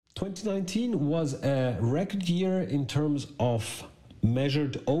2019 was a record year in terms of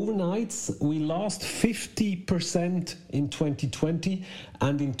measured overnights. We lost 50% in 2020,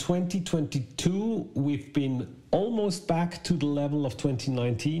 and in 2022 we've been almost back to the level of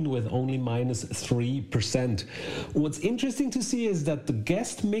 2019 with only minus 3%. What's interesting to see is that the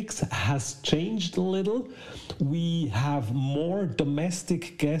guest mix has changed a little. We have more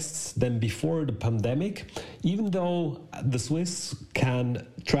domestic guests than before the pandemic, even though the Swiss can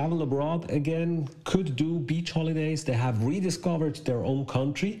travel abroad again, could do beach holidays. They have rediscovered their own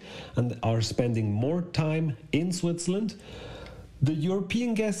country and are spending more time in Switzerland. The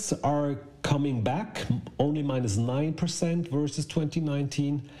European guests are coming back, only minus 9% versus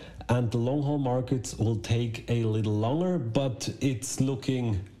 2019, and the long-haul markets will take a little longer, but it's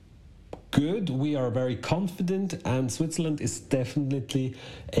looking good. We are very confident, and Switzerland is definitely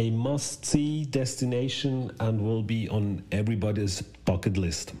a must-see destination and will be on everybody's bucket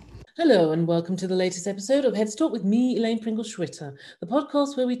list. Hello and welcome to the latest episode of Heads Talk with me, Elaine Pringle-Schwitter, the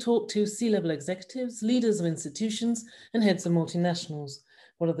podcast where we talk to C-level executives, leaders of institutions and heads of multinationals.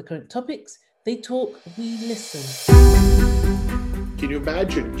 What are the current topics? They talk, we listen. Can you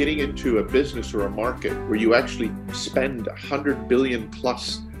imagine getting into a business or a market where you actually spend 100 billion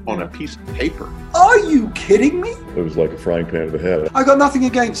plus on a piece of paper? Are you kidding me? It was like a frying pan to the head. I got nothing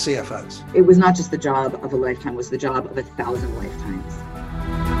against CFOs. It was not just the job of a lifetime, it was the job of 1,000 lifetimes.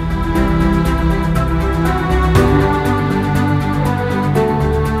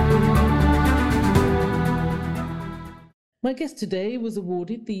 My guest today was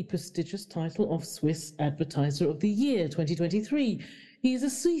awarded the prestigious title of Swiss Advertiser of the Year 2023. He is a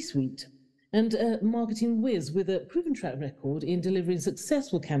C-suite and a marketing whiz with a proven track record in delivering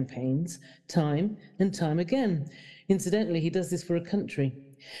successful campaigns time and time again. Incidentally, he does this for a country.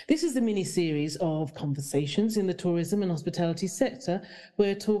 This is the mini-series of conversations in the tourism and hospitality sector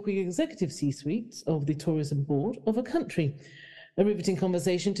where talking executive C-suites of the tourism board of a country. A riveting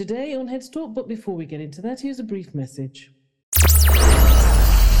conversation today on Heads Talk, but before we get into that, here's a brief message.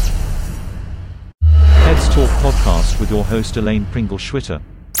 Heads Talk podcast with your host Elaine Pringle-Schwitter.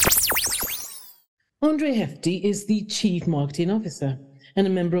 André Hefti is the Chief Marketing Officer and a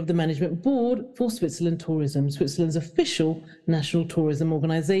member of the Management Board for Switzerland Tourism, Switzerland's official national tourism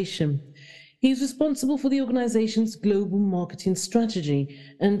organisation. He is responsible for the organisation's global marketing strategy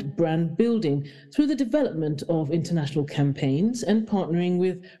and brand building through the development of international campaigns and partnering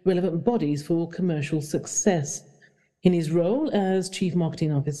with relevant bodies for commercial success. In his role as Chief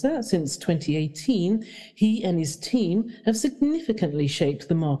Marketing Officer since 2018, he and his team have significantly shaped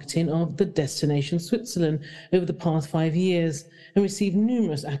the marketing of the destination Switzerland over the past 5 years and received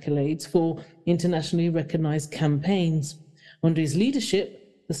numerous accolades for internationally recognized campaigns. Under his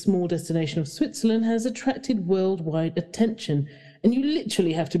leadership, the small destination of Switzerland has attracted worldwide attention, and you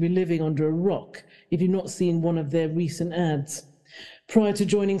literally have to be living under a rock if you've not seen one of their recent ads. Prior to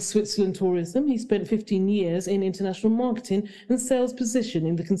joining Switzerland Tourism, he spent 15 years in international marketing and sales position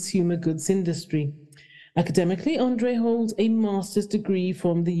in the consumer goods industry. Academically, André holds a master's degree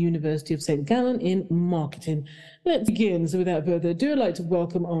from the University of St. Gallen in marketing. Let's begin. So without further ado, I'd like to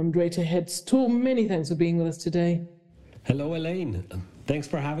welcome André to Heads Talk. Many thanks for being with us today. Hello, Elaine. Thanks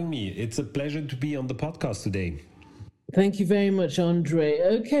for having me. It's a pleasure to be on the podcast today. Thank you very much, André.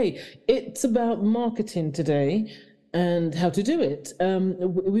 Okay, it's about marketing today and how to do it.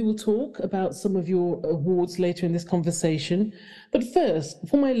 We will talk about some of your awards later in this conversation. But first,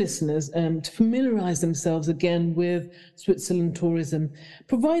 for my listeners, to familiarise themselves again with Switzerland Tourism,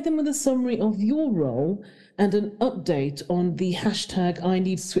 provide them with a summary of your role and an update on the hashtag I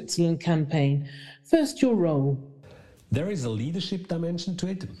Need Switzerland campaign. First, your role. There is a leadership dimension to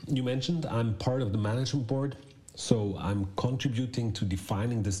it. You mentioned I'm part of the management board. So I'm contributing to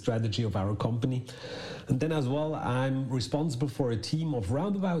defining the strategy of our company. And then as well, I'm responsible for a team of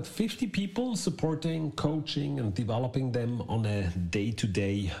around about 50 people supporting, coaching and developing them on a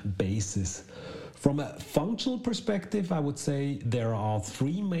day-to-day basis. From a functional perspective, I would say there are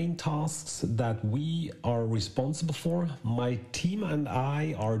 3 main tasks that we are responsible for. My team and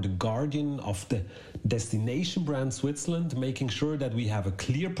I are the guardian of the destination brand Switzerland, making sure that we have a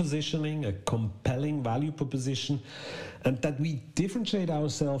clear positioning, a compelling value proposition, and that we differentiate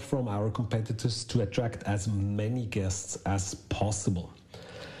ourselves from our competitors to attract as many guests as possible.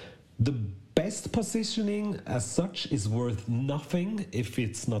 The best positioning as such is worth nothing if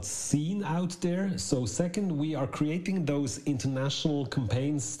it's not seen out there. So second, we are creating those international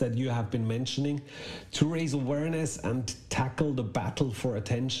campaigns that you have been mentioning to raise awareness and tackle the battle for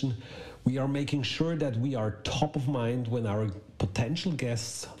attention. We are making sure that we are top of mind when our potential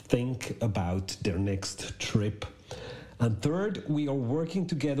guests think about their next trip. And third, we are working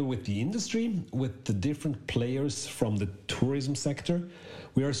together with the industry, with the different players from the tourism sector.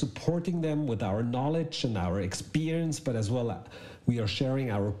 We are supporting them with our knowledge and our experience, but as well, we are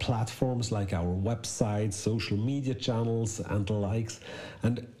sharing our platforms like our website, social media channels, and the likes.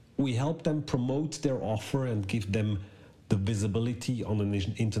 And we help them promote their offer and give them the visibility on an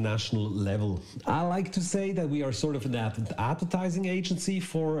international level. I like to say that we are sort of an advertising agency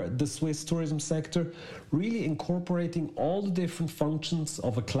for the Swiss tourism sector, really incorporating all the different functions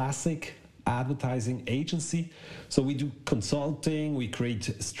of a classic advertising agency. So we do consulting, we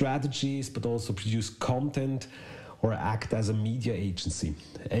create strategies, but also produce content or act as a media agency,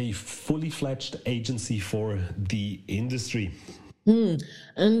 a fully fledged agency for the industry.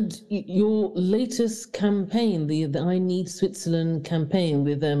 And your latest campaign, the I Need Switzerland campaign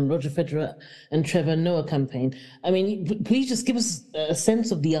with Roger Federer and Trevor Noah campaign. I mean, please just give us a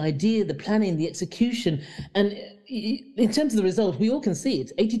sense of the idea, the planning, the execution. And in terms of the result, we all can see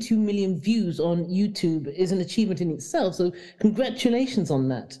it. 82 million views on YouTube is an achievement in itself. So congratulations on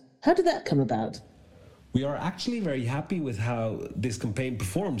that. How did that come about? We are actually very happy with how this campaign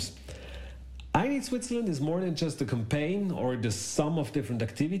performs. I Need Switzerland is more than just a campaign or the sum of different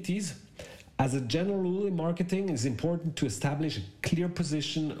activities. As a general rule in marketing, it's important to establish a clear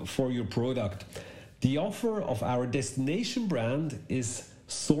position for your product. The offer of our destination brand is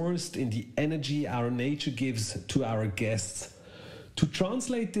sourced in the energy our nature gives to our guests. To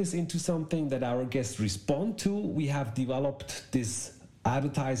translate this into something that our guests respond to, we have developed this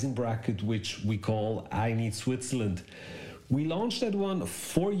advertising bracket, which we call I Need Switzerland. We launched that one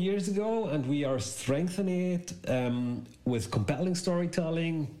 4 years ago, and we are strengthening it with compelling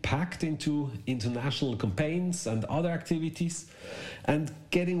storytelling packed into international campaigns and other activities. And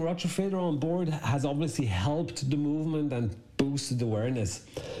getting Roger Federer on board has obviously helped the movement and boosted awareness.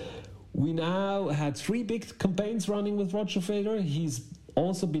 We now had 3 big campaigns running with Roger Federer. He's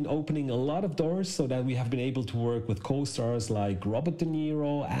also been opening a lot of doors so that we have been able to work with co-stars like Robert De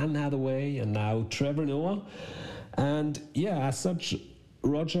Niro, Anne Hathaway, and now Trevor Noah. And yeah, as such,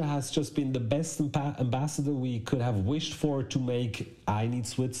 Roger has just been the best ambassador we could have wished for to make I Need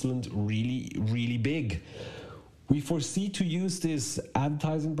Switzerland really, really big. We foresee to use this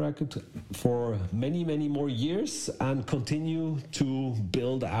advertising bracket for many, many more years and continue to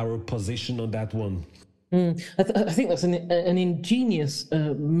build our position on that one. I think that's an ingenious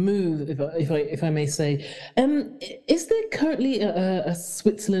move, if I may say. Is there currently a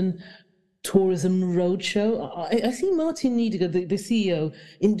Switzerland tourism roadshow? I see Martin Niediger, the CEO,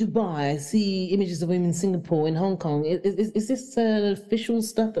 in Dubai. I see images of him in Singapore, in Hong Kong. Is this official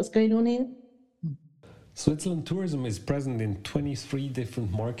stuff that's going on here? Switzerland Tourism is present in 23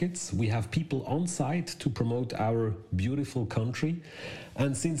 different markets. We have people on site to promote our beautiful country.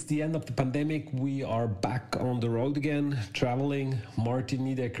 And since the end of the pandemic, we are back on the road again, traveling. Martin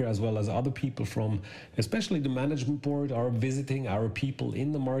Niediger, as well as other people from especially the management board, are visiting our people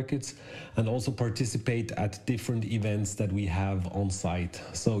in the markets and also participate at different events that we have on site.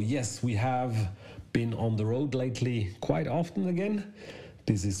 So yes, we have been on the road lately quite often again.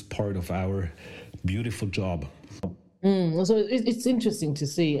 This is part of our beautiful job. So it's interesting to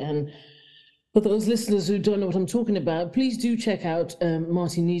see. And for those listeners who don't know what I'm talking about, please do check out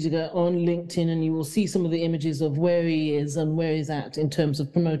Martin Niediger on LinkedIn, and you will see some of the images of where he is and where he's at in terms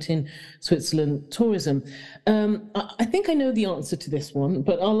of promoting Switzerland tourism. I think I know the answer to this one,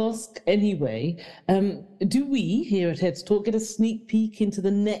 but I'll ask anyway. Do we here at Heads Talk get a sneak peek into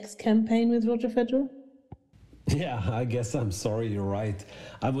the next campaign with Roger Federer? Yeah, I guess I'm sorry, you're right.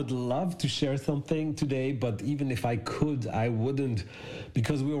 I would love to share something today, but even if I could, I wouldn't,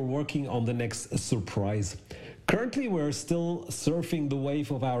 because we are working on the next surprise. Currently, we're still surfing the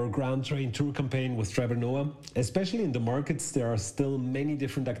wave of our Grand Train Tour campaign with Trevor Noah. Especially in the markets, there are still many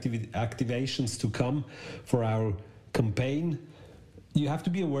different activations to come for our campaign. You have to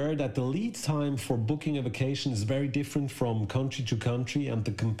be aware that the lead time for booking a vacation is very different from country to country, and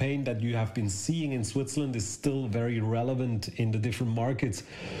the campaign that you have been seeing in Switzerland is still very relevant in the different markets.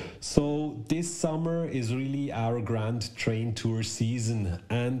 So this summer is really our Grand Train Tour season,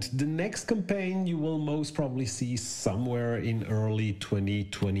 and the next campaign you will most probably see somewhere in early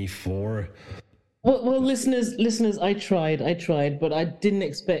 2024. Well, listeners, I tried, but I didn't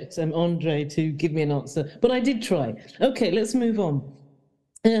expect André to give me an answer, but I did try. Okay, let's move on.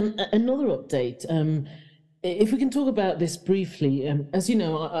 Another update. If we can talk about this briefly, as you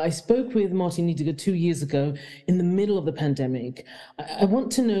know, I spoke with Martin Niediger 2 years ago in the middle of the pandemic. I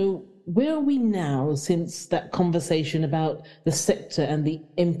want to know, where are we now since that conversation about the sector and the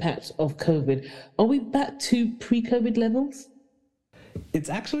impact of COVID? Are we back to pre-COVID levels? It's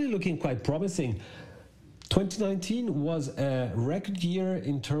actually looking quite promising. 2019 was a record year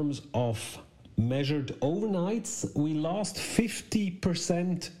in terms of measured overnights. We lost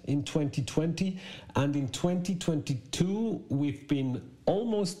 50% in 2020, and in 2022 we've been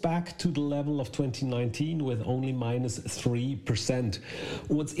almost back to the level of 2019 with only minus 3%.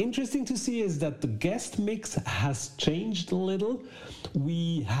 What's interesting to see is that the guest mix has changed a little.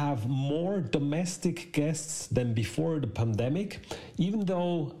 We have more domestic guests than before the pandemic, even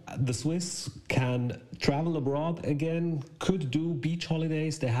though the Swiss can travel abroad again, could do beach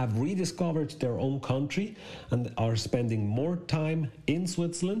holidays. They have rediscovered their own country and are spending more time in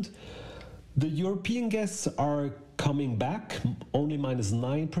Switzerland. The European guests are coming back, only minus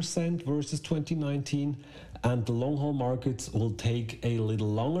 9% versus 2019, and the long-haul markets will take a little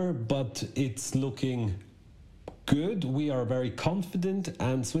longer, but it's looking good. We are very confident,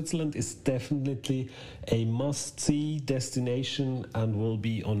 and Switzerland is definitely a must-see destination and will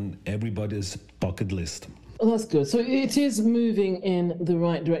be on everybody's bucket list. Oh, that's good. So it is moving in the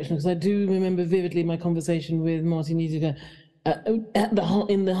right direction, because I do remember vividly my conversation with Martin Niediger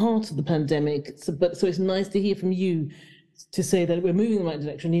in the heart of the pandemic. So it's nice to hear from you to say that we're moving in the right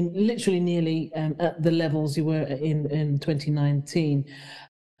direction, in literally nearly at the levels you were in 2019.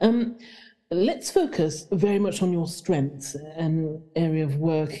 Let's focus very much on your strengths and area of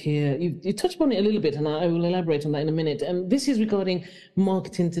work here. You touched upon it a little bit, and I will elaborate on that in a minute. This is regarding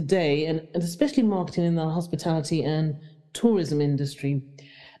marketing today, and especially marketing in the hospitality and tourism industry.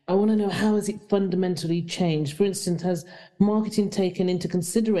 I want to know, how has it fundamentally changed? For instance, has marketing taken into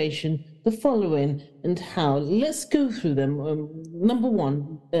consideration the following, and how? Let's go through them. Number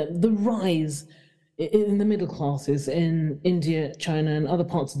one, the rise in the middle classes in India, China, and other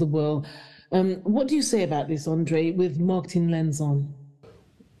parts of the world. What do you say about this, André, with marketing lens on?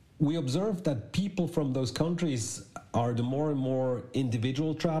 We observe that people from those countries are the more and more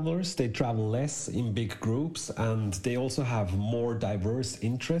individual travelers. They travel less in big groups, and they also have more diverse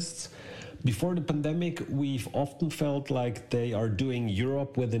interests. Before the pandemic, we've often felt like they are doing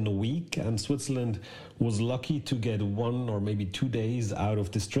Europe within a week, and Switzerland was lucky to get 1 or maybe 2 days out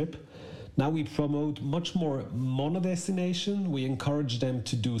of this trip. Now we promote much more mono-destination. We encourage them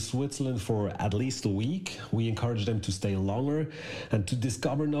to do Switzerland for at least a week. We encourage them to stay longer and to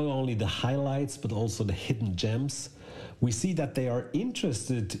discover not only the highlights but also the hidden gems. We see that they are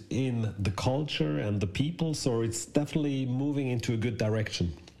interested in the culture and the people, so it's definitely moving into a good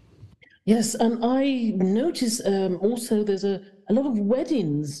direction. Yes, and I notice also there's a lot of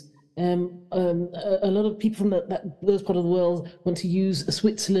weddings. A lot of people from those part of the world want to use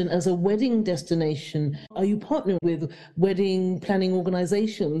Switzerland as a wedding destination. Are you partnering with wedding planning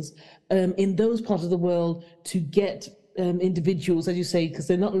organizations in those parts of the world to get individuals, as you say, because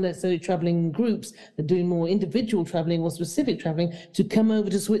they're not necessarily traveling in groups, they're doing more individual traveling or specific traveling, to come over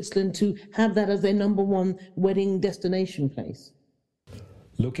to Switzerland to have that as their number one wedding destination place?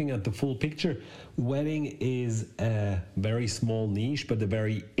 Looking at the full picture, wedding is a very small niche, but a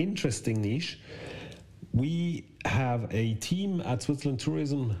very interesting niche. We have a team at Switzerland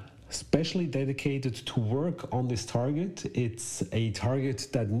Tourism specially dedicated to work on this target. It's a target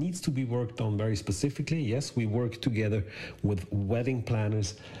that needs to be worked on very specifically. Yes, we work together with wedding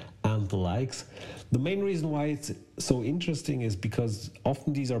planners and the likes. The main reason why it's so interesting is because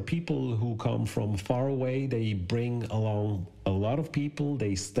often these are people who come from far away. They bring along a lot of people,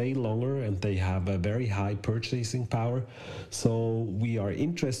 they stay longer, and they have a very high purchasing power. So we are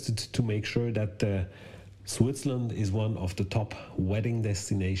interested to make sure that Switzerland is one of the top wedding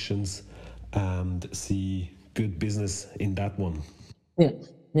destinations and see good business in that one. Yeah.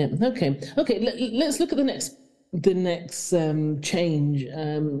 Okay. Let's look at the next change,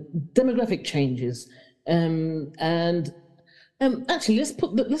 demographic changes, and actually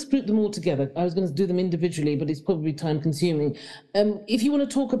let's group them all together. I was going to do them individually, but it's probably time consuming. If you want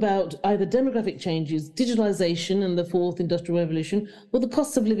to talk about either demographic changes, digitalization and the fourth industrial revolution, or the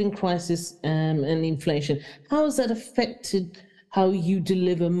cost of living crisis and inflation, how has that affected how you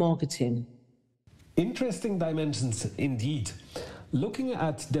deliver marketing? Interesting dimensions indeed. Looking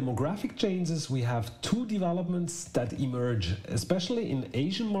at demographic changes, we have two developments that emerge. Especially in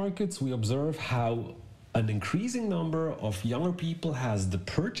Asian markets, we observe how an increasing number of younger people has the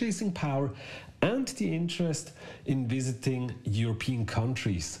purchasing power and the interest in visiting European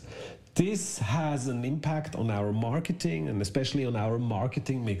countries. This has an impact on our marketing and especially on our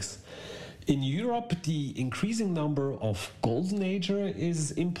marketing mix. In Europe, the increasing number of golden ager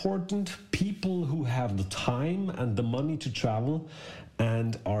is important. People who have the time and the money to travel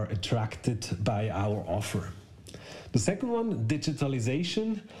and are attracted by our offer. The second one,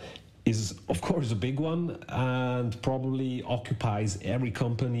 digitalization. is of course a big one and probably occupies every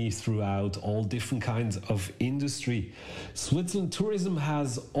company throughout all different kinds of industry. Switzerland tourism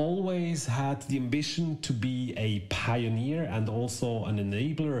has always had the ambition to be a pioneer and also an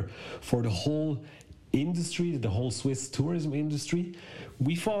enabler for the whole industry, the whole Swiss tourism industry.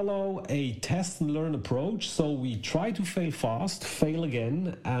 We follow a test and learn approach, so we try to fail fast, fail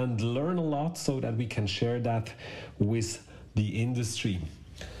again, and learn a lot so that we can share that with the industry.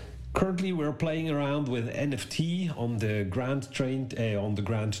 Currently, we're playing around with NFT on the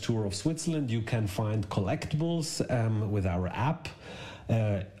Grand Tour of Switzerland. You can find collectibles with our app.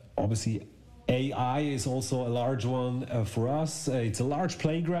 Obviously, AI is also a large one for us. It's a large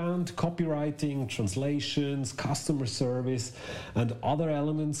playground. Copywriting, translations, customer service, and other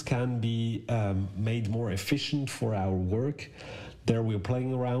elements can be made more efficient for our work. There we're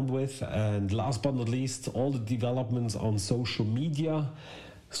playing around with. And last but not least, all the developments on social media.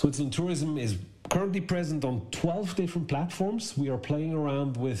 Switzerland Tourism is currently present on 12 different platforms. We are playing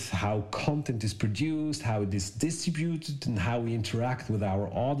around with how content is produced, how it is distributed, and how we interact with our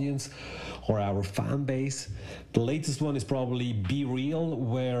audience or our fan base. The latest one is probably Be Real,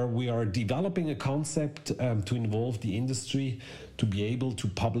 where we are developing a concept to involve the industry to be able to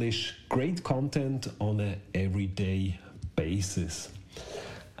publish great content on an everyday basis.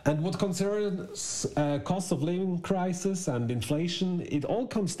 And what concerns cost of living crisis and inflation, it all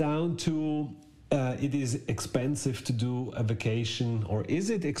comes down to it is expensive to do a vacation, or is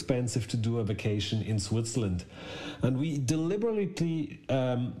it expensive to do a vacation in Switzerland? And we deliberately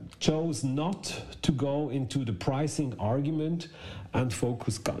chose not to go into the pricing argument and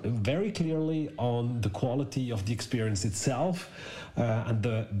focus very clearly on the quality of the experience itself and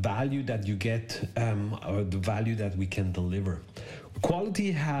the value that you get or the value that we can deliver.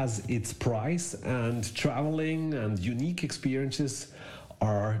 Quality has its price, and traveling and unique experiences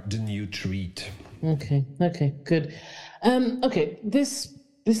are the new treat. Okay, good. Okay, this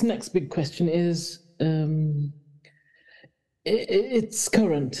next big question is it's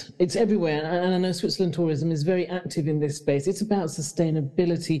current, it's everywhere, and I know Switzerland Tourism is very active in this space. It's about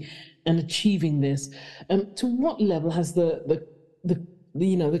sustainability and achieving this. To what level has the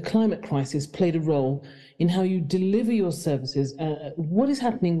climate crisis played a role in how you deliver your services? What is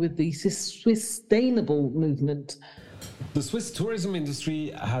happening with the sustainable movement? The Swiss tourism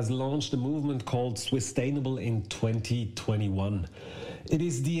industry has launched a movement called Swisstainable in 2021. It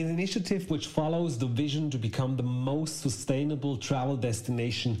is the initiative which follows the vision to become the most sustainable travel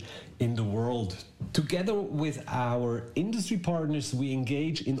destination in the world. Together with our industry partners, we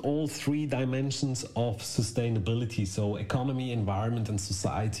engage in all three dimensions of sustainability, so economy, environment, and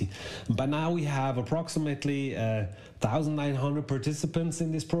society. By now we have approximately 1,900 participants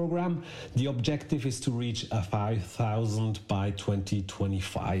in this program. The objective is to reach 5,000 by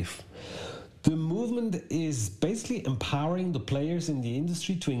 2025. The movement is basically empowering the players in the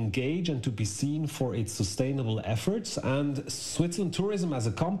industry to engage and to be seen for its sustainable efforts. And Switzerland Tourism as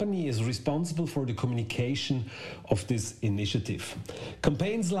a company is responsible for the communication of this initiative.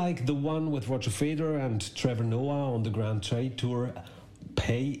 Campaigns like the one with Roger Federer and Trevor Noah on the Grand Trade Tour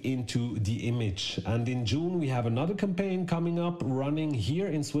pay into the image. And in June, we have another campaign coming up running here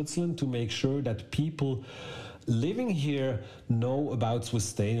in Switzerland to make sure that people living here know about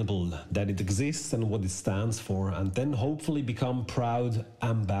Swisstainable, that it exists and what it stands for, and then hopefully become proud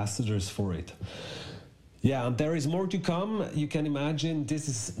ambassadors for it. Yeah, and there is more to come. You can imagine this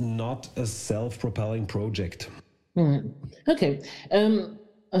is not a self-propelling project. Okay.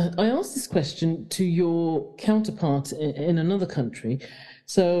 I asked this question to your counterpart in another country,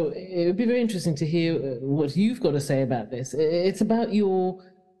 so it would be very interesting to hear what you've got to say about this. It's about your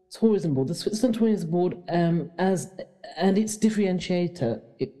tourism board, the Switzerland Tourism Board, and its differentiator.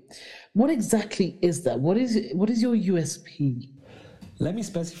 What exactly is that? What is your USP? Let me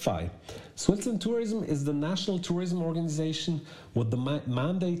specify. Switzerland Tourism is the national tourism organization with the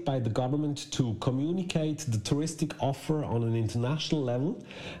mandate by the government to communicate the touristic offer on an international level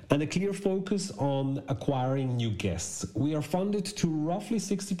and a clear focus on acquiring new guests. We are funded to roughly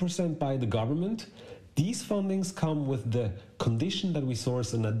 60% by the government. These fundings come with the condition that we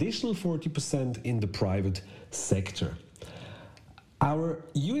source an additional 40% in the private sector. Our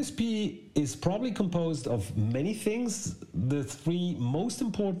USP is probably composed of many things. The three most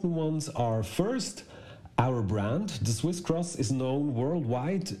important ones are, first, our brand. The Swiss Cross is known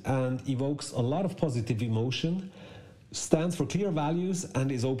worldwide and evokes a lot of positive emotion, stands for clear values,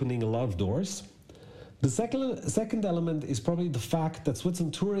 and is opening a lot of doors. The second element is probably the fact that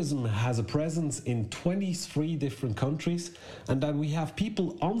Switzerland Tourism has a presence in 23 different countries, and that we have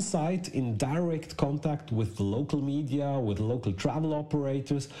people on site in direct contact with the local media, with local travel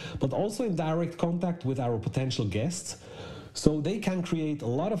operators, but also in direct contact with our potential guests. So they can create a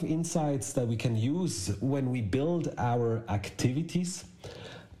lot of insights that we can use when we build our activities.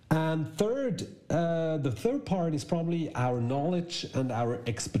 And the third part is probably our knowledge and our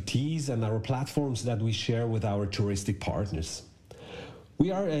expertise and our platforms that we share with our touristic partners.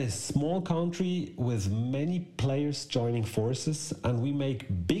 We are a small country with many players joining forces, and we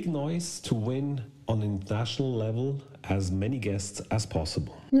make big noise to win on international level as many guests as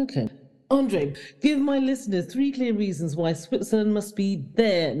possible. Okay. André, give my listeners 3 clear reasons why Switzerland must be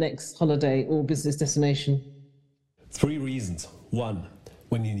their next holiday or business destination. 3 reasons. 1.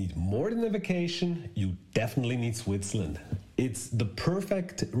 When you need more than a vacation, you definitely need Switzerland. It's the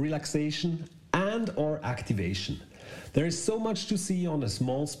perfect relaxation and or activation. There is so much to see on a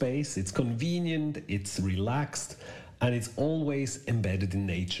small space. It's convenient, it's relaxed, and it's always embedded in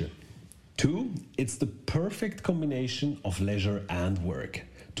nature. 2, it's the perfect combination of leisure and work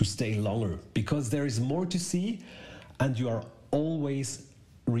to stay longer, because there is more to see and you are always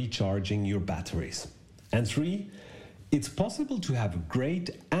recharging your batteries. And 3, it's possible to have a great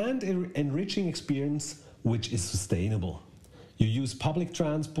and enriching experience which is sustainable. You use public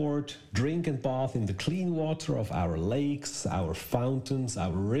transport, drink and bath in the clean water of our lakes, our fountains,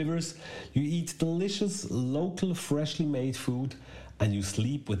 our rivers. You eat delicious, local, freshly made food, and you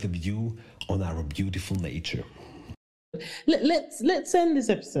sleep with a view on our beautiful nature. Let's end this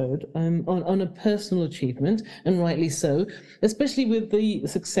episode on a personal achievement, and rightly so, especially with the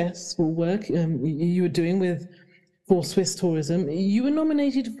successful work you were doing for Swiss Tourism. You were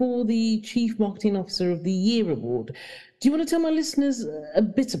nominated for the Chief Marketing Officer of the Year award. Do you want to tell my listeners a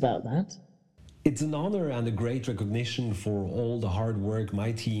bit about that? It's an honor and a great recognition for all the hard work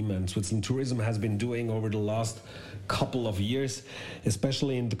my team and Switzerland Tourism has been doing over the last couple of years,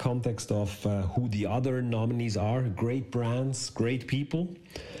 especially in the context of who the other nominees are. Great brands, great people.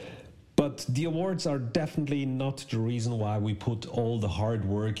 But the awards are definitely not the reason why we put all the hard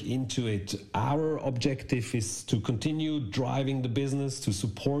work into it. Our objective is to continue driving the business, to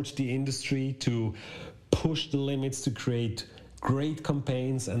support the industry, to push the limits, to create great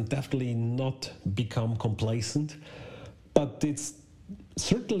campaigns, and definitely not become complacent. But it's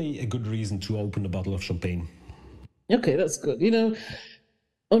certainly a good reason to open a bottle of champagne. Okay, that's good. André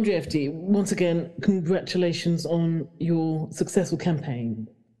Hefti, once again, congratulations on your successful campaign.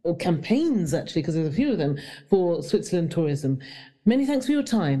 Or campaigns, actually, because there's a few of them, for Switzerland Tourism. Many thanks for your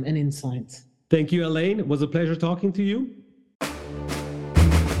time and insights. Thank you, Elaine. It was a pleasure talking to you.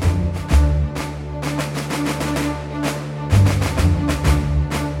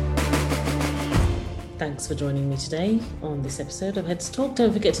 Thanks for joining me today on this episode of Heads Talk.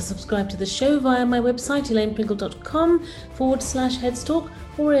 Don't forget to subscribe to the show via my website, elainepringle.com/Heads Talk,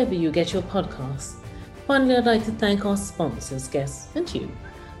 or wherever you get your podcasts. Finally, I'd like to thank our sponsors, guests, and you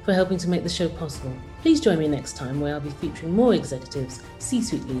for helping to make the show possible. Please join me next time, where I'll be featuring more executives,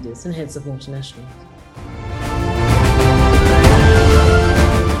 C-suite leaders, and heads of multinationals.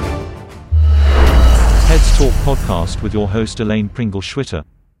 Heads Talk podcast with your host Elaine Pringle-Schwitter.